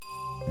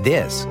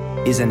This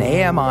is an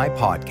AMI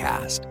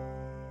podcast.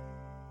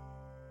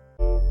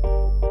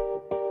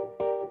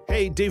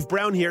 Hey, Dave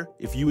Brown here.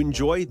 If you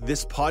enjoy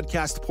this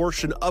podcast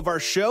portion of our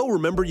show,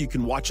 remember you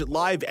can watch it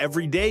live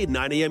every day at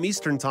 9 a.m.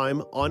 Eastern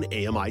Time on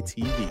AMI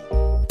TV.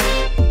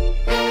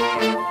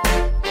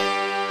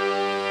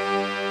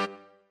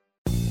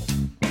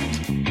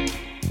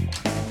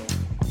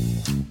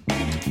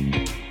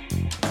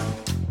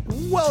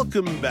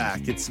 Welcome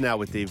back. It's Now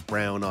with Dave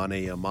Brown on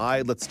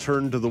AMI. Let's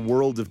turn to the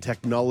world of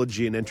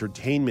technology and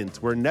entertainment,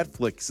 where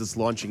Netflix is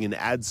launching an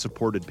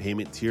ad-supported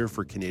payment tier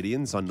for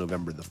Canadians on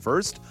November the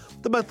 1st.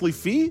 The monthly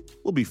fee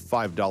will be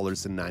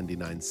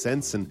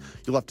 $5.99, and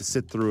you'll have to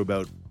sit through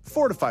about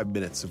 4 to 5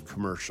 minutes of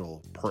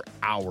commercial per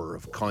hour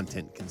of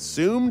content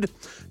consumed.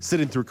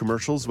 Sitting through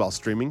commercials while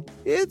streaming,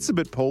 it's a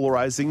bit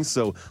polarizing,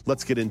 so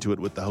let's get into it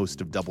with the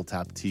host of Double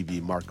Tap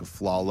TV, Mark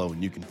Aflalo,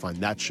 and you can find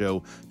that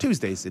show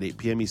Tuesdays at 8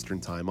 p.m. Eastern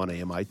Time on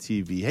AMI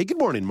TV. Hey, good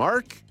morning,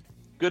 Mark.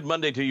 Good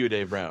Monday to you,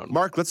 Dave Brown.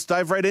 Mark, let's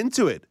dive right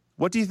into it.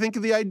 What do you think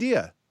of the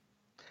idea?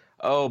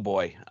 Oh,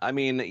 boy. I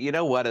mean, you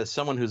know what? As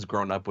someone who's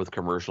grown up with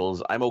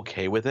commercials, I'm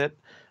okay with it.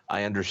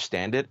 I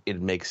understand it.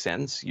 It makes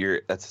sense.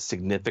 That's a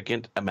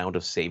significant amount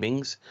of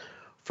savings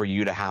for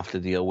you to have to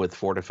deal with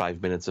 4 to 5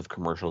 minutes of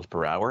commercials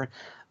per hour.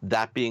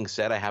 That being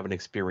said, I haven't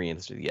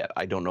experienced it yet.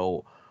 I don't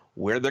know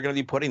where they're going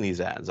to be putting these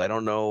ads. I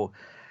don't know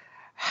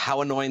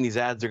how annoying these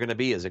ads are going to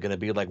be. Is it going to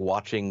be like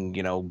watching,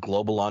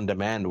 Global On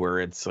Demand, where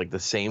it's like the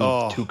same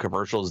two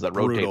commercials that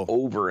rotate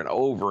over and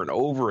over and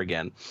over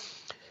again?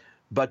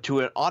 But to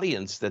an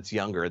audience that's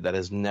younger, that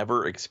has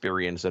never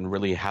experienced and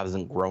really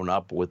hasn't grown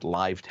up with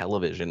live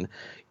television,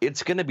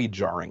 it's going to be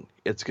jarring.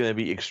 It's going to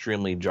be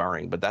extremely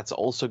jarring. But that's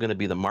also going to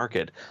be the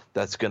market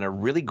that's going to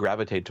really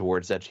gravitate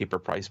towards that cheaper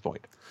price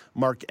point.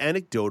 Mark,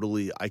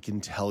 anecdotally, I can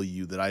tell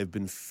you that I've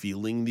been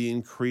feeling the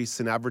increase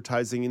in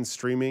advertising and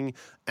streaming.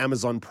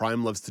 Amazon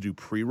Prime loves to do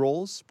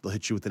pre-rolls. They'll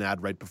hit you with an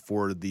ad right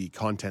before the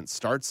content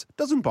starts.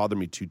 Doesn't bother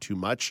me too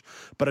much.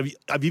 But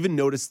I've even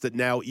noticed that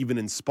now, even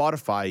in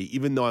Spotify,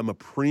 even though I'm a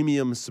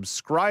premium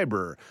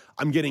subscriber,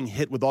 I'm getting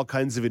hit with all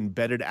kinds of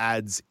embedded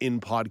ads in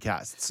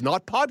podcasts.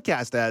 Not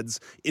podcast ads,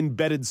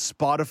 embedded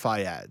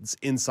Spotify ads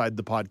inside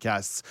the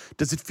podcasts.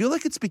 Does it feel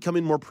like it's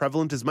becoming more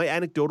prevalent? Is my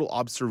anecdotal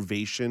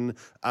observation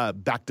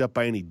backed up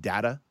by any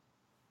data?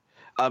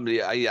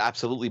 I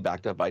absolutely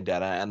backed up by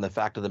data, and the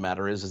fact of the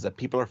matter is that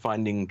people are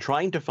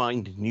trying to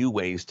find new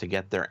ways to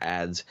get their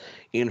ads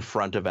in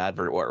front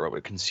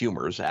of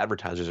consumers.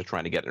 Advertisers are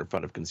trying to get in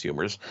front of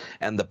consumers,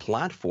 and the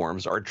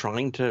platforms are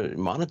trying to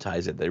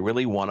monetize it. They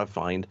really want to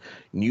find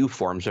new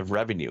forms of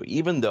revenue,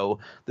 even though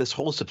this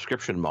whole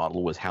subscription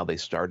model was how they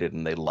started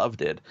and they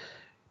loved it.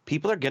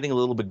 People are getting a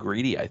little bit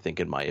greedy, I think,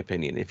 in my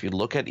opinion. If you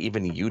look at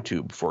even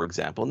YouTube, for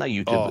example, now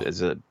YouTube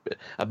is a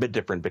bit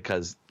different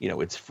because,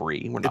 it's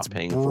free. We're not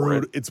paying for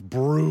it. It's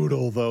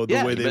brutal, though, the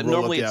way they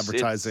roll out the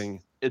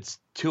advertising. It's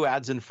two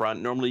ads in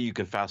front. Normally, you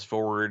can fast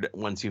forward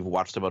once you've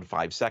watched about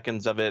 5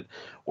 seconds of it,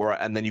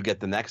 and then you get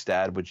the next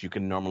ad, which you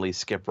can normally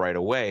skip right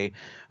away.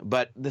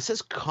 But this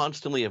is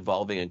constantly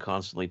evolving and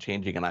constantly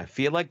changing, and I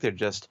feel like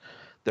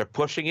they're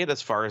pushing it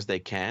as far as they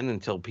can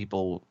until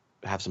people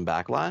have some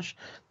backlash.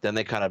 Then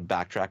they kind of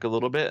backtrack a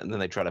little bit, and then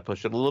they try to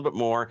push it a little bit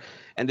more,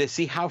 and to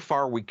see how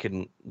far we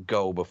can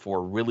go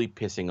before really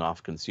pissing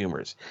off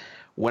consumers.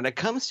 When it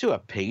comes to a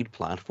paid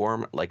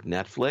platform like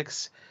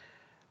Netflix,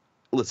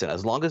 listen,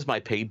 as long as my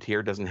paid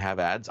tier doesn't have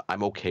ads,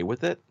 I'm okay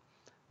with it.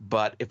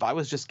 But if I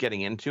was just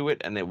getting into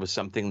it and it was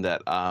something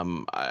that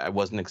I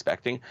wasn't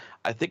expecting,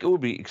 I think it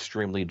would be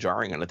extremely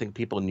jarring. And I think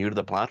people new to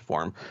the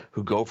platform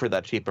who go for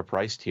that cheaper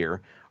price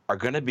tier are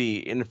going to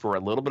be in for a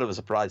little bit of a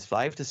surprise.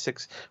 4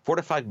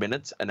 to 5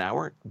 minutes an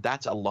hour,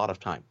 that's a lot of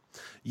time.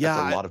 Yeah,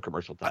 that's a lot of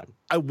commercial time.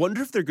 I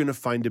wonder if they're going to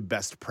find a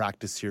best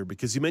practice here,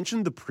 because you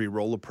mentioned the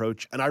pre-roll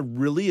approach, and I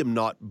really am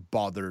not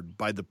bothered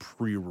by the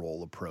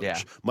pre-roll approach.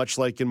 Yeah. Much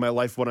like in my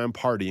life when I'm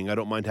partying, I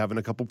don't mind having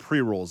a couple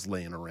pre-rolls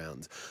laying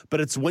around.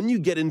 But it's when you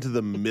get into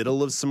the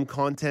middle of some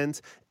content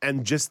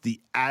and just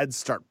the ads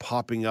start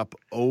popping up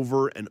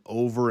over and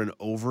over and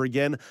over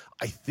again.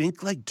 I think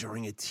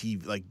during a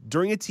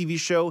TV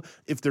show,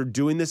 if they're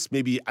doing this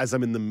maybe as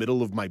I'm in the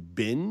middle of my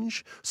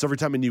binge, so every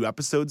time a new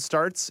episode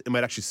starts, it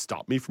might actually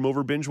stop me from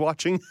over binge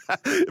watching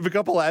if a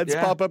couple ads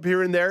pop up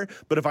here and there.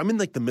 But if I'm in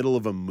the middle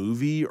of a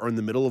movie or in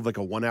the middle of a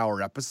 1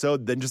 hour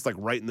episode, then just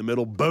right in the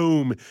middle,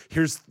 boom,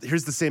 here's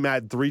the same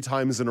ad 3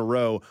 times in a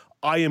row,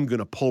 I am going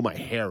to pull my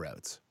hair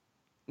out.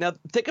 Now,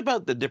 think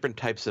about the different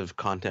types of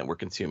content we're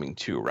consuming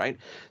too, right?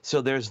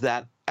 So there's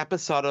that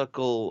episodic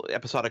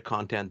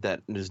content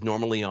that is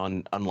normally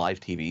on live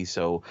TV.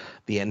 So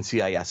the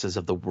NCISs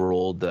of the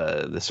world,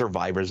 the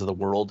Survivors of the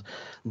world,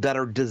 that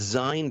are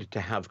designed to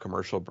have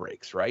commercial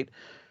breaks, right?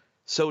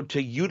 So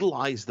to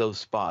utilize those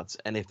spots,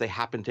 and if they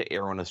happen to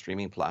air on a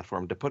streaming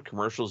platform, to put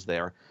commercials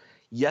there,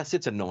 yes,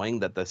 it's annoying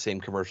that the same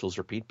commercials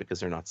repeat because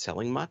they're not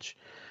selling much,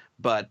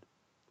 but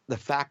the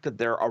fact that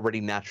there are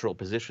already natural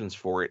positions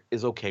for it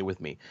is okay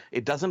with me.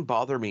 It doesn't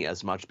bother me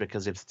as much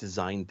because it's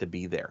designed to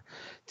be there.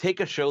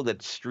 Take a show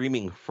that's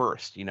streaming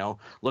first,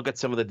 look at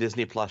some of the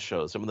Disney Plus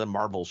shows, some of the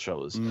Marvel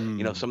shows,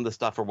 some of the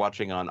stuff we're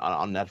watching on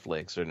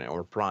Netflix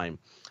or Prime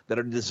that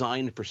are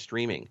designed for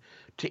streaming.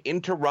 To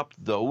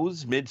interrupt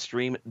those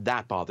midstream,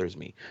 that bothers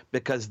me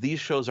because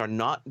these shows are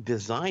not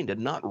designed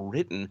and not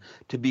written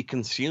to be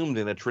consumed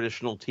in a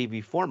traditional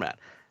TV format.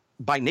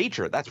 By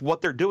nature, that's what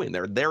they're doing.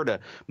 They're there to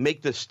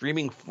make the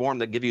streaming form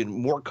that give you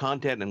more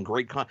content and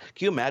great content.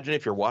 Can you imagine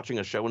if you're watching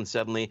a show and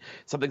suddenly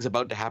something's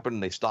about to happen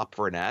and they stop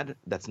for an ad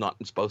that's not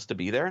supposed to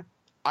be there?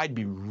 I'd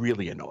be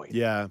really annoyed.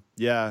 Yeah.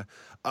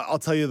 I'll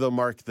tell you though,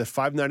 Mark, the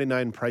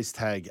 $5.99 price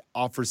tag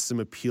offers some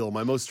appeal.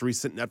 My most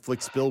recent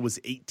Netflix bill was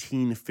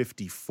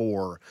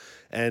 $18.54,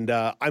 and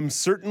I'm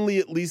certainly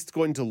at least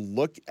going to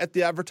look at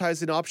the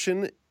advertising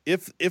option.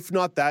 If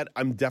not that,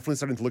 I'm definitely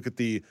starting to look at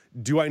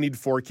do I need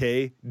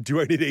 4K? Do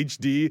I need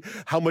HD?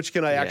 How much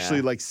can I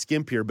actually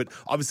skimp here? But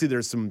obviously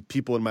there's some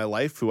people in my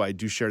life who I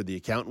do share the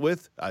account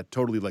with,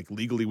 totally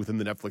legally within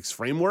the Netflix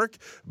framework.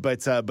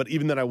 But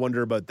even then I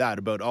wonder about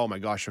oh my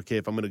gosh, okay,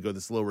 if I'm going to go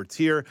this lower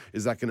tier,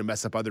 is that going to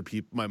mess up other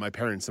people, my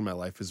parents in my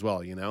life as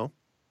well,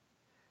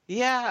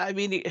 Yeah, I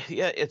mean,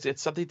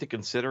 it's something to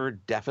consider.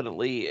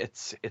 Definitely.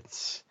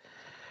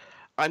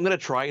 I'm going to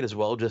try it as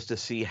well just to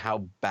see how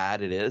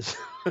bad it is,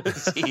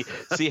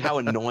 see how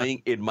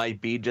annoying it might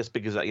be just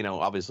because,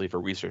 obviously for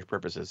research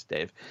purposes,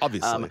 Dave.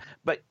 Obviously.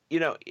 But,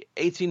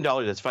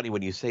 $18, it's funny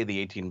when you say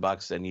the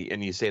 $18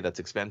 and you say that's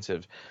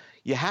expensive,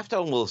 you have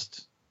to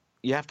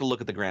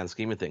look at the grand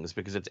scheme of things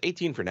because it's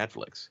 $18 for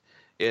Netflix.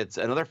 It's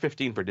another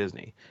 $15 for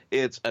Disney.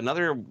 It's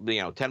another,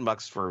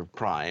 $10 for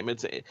Prime.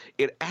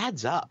 It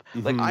adds up.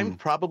 Mm-hmm. I'm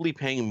probably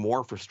paying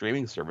more for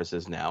streaming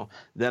services now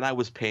than I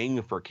was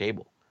paying for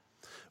cable.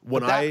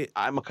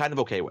 I'm kind of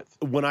okay with.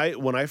 When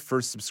I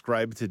first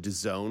subscribed to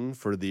DAZN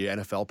for the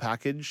NFL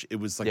package, it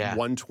was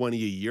 $120 a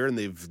year, and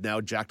they've now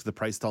jacked the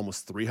price to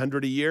almost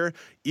 $300 a year.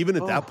 Even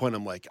at that point,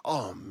 I'm like,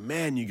 oh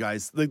man, you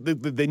guys,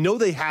 they know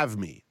they have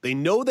me. They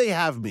know they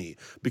have me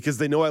because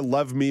they know I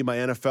love my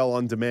NFL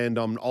on demand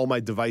on all my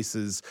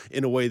devices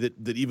in a way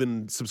that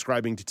even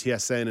subscribing to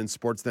TSN and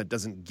Sportsnet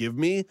doesn't give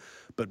me.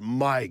 But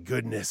my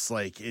goodness,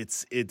 when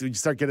you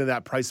start getting to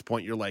that price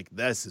point, you're like,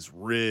 this is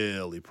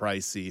really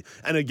pricey.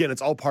 And again,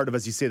 it's all part of,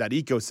 as you say, that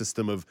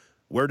ecosystem of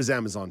where does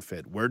Amazon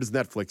fit? Where does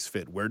Netflix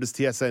fit? Where does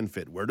TSN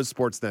fit? Where does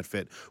Sportsnet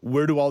fit?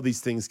 Where do all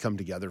these things come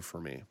together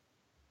for me?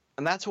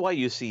 And that's why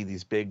you see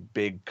these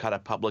big kind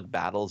of public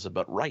battles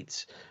about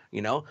rights.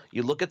 You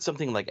look at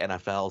something like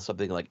NFL,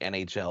 something like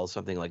NHL,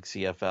 something like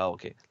CFL.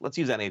 Okay, let's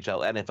use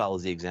NHL. NFL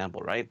as the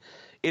example, right?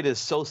 It is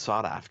so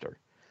sought after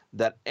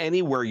that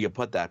anywhere you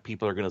put that,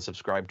 people are going to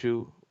subscribe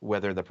to,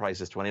 whether the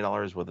price is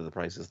 $20, whether the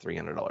price is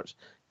 $300.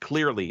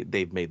 Clearly,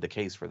 they've made the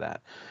case for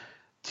that.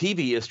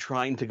 TV is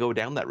trying to go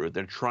down that route.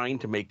 They're trying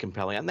to make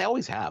compelling, and they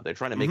always have. They're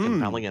trying to make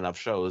compelling enough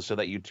shows so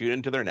that you tune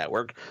into their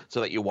network,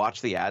 so that you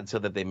watch the ads, so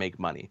that they make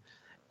money.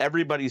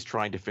 Everybody's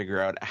trying to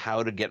figure out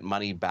how to get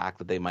money back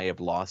that they might have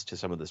lost to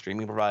some of the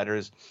streaming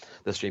providers.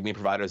 The streaming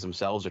providers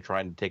themselves are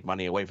trying to take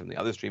money away from the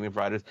other streaming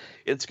providers.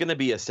 It's going to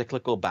be a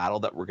cyclical battle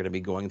that we're going to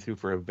be going through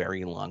for a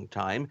very long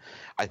time.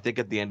 I think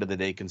at the end of the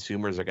day,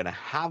 consumers are going to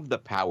have the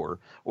power,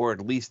 or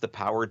at least the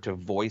power to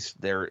voice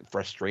their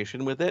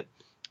frustration with it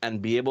and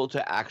be able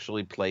to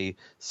actually play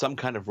some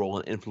kind of role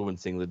in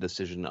influencing the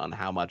decision on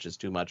how much is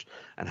too much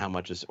and how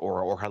much is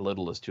or how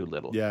little is too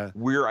little. Yeah.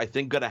 We're, I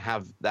think, going to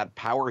have that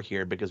power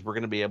here because we're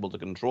going to be able to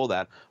control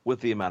that with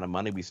the amount of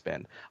money we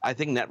spend. I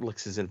think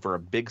Netflix is in for a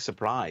big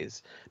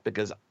surprise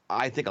because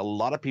I think a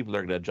lot of people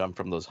are going to jump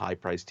from those high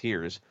price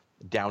tiers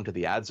down to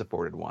the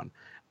ad-supported one.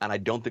 And I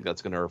don't think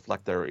that's going to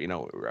reflect their,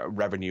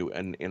 revenue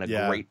in a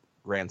great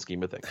grand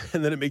scheme of things.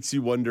 And then it makes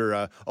you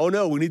wonder, oh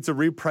no, we need to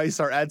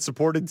reprice our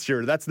ad-supported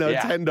tier. That's now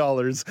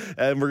 $10,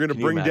 and we're going to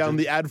bring down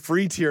the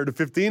ad-free tier to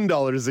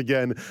 $15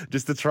 again,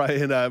 just to try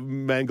and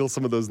mangle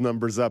some of those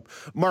numbers up.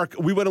 Mark,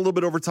 we went a little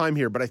bit over time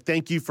here, but I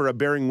thank you for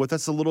bearing with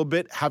us a little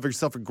bit. Have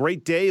yourself a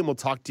great day, and we'll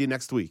talk to you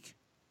next week.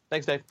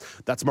 Thanks, Dave.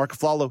 That's Mark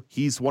Aflalo.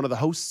 He's one of the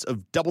hosts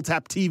of Double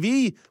Tap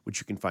TV, which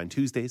you can find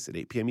Tuesdays at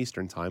 8 p.m.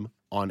 Eastern Time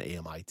on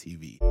AMI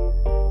TV.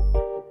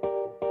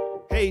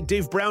 Hey,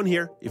 Dave Brown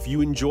here. If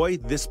you enjoy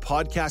this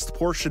podcast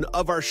portion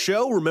of our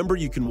show, remember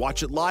you can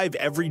watch it live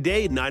every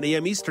day at 9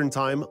 a.m. Eastern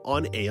Time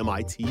on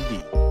AMI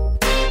TV.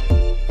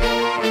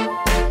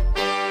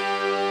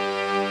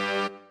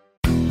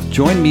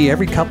 Join me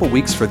every couple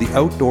weeks for the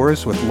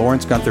Outdoors with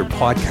Lawrence Gunther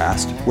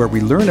podcast, where we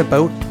learn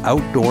about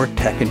outdoor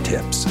tech and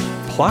tips.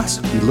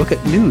 Plus, we look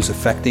at news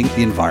affecting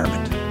the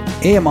environment.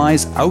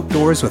 AMI's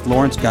Outdoors with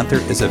Lawrence Gunther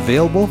is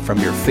available from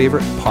your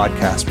favorite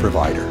podcast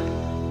provider.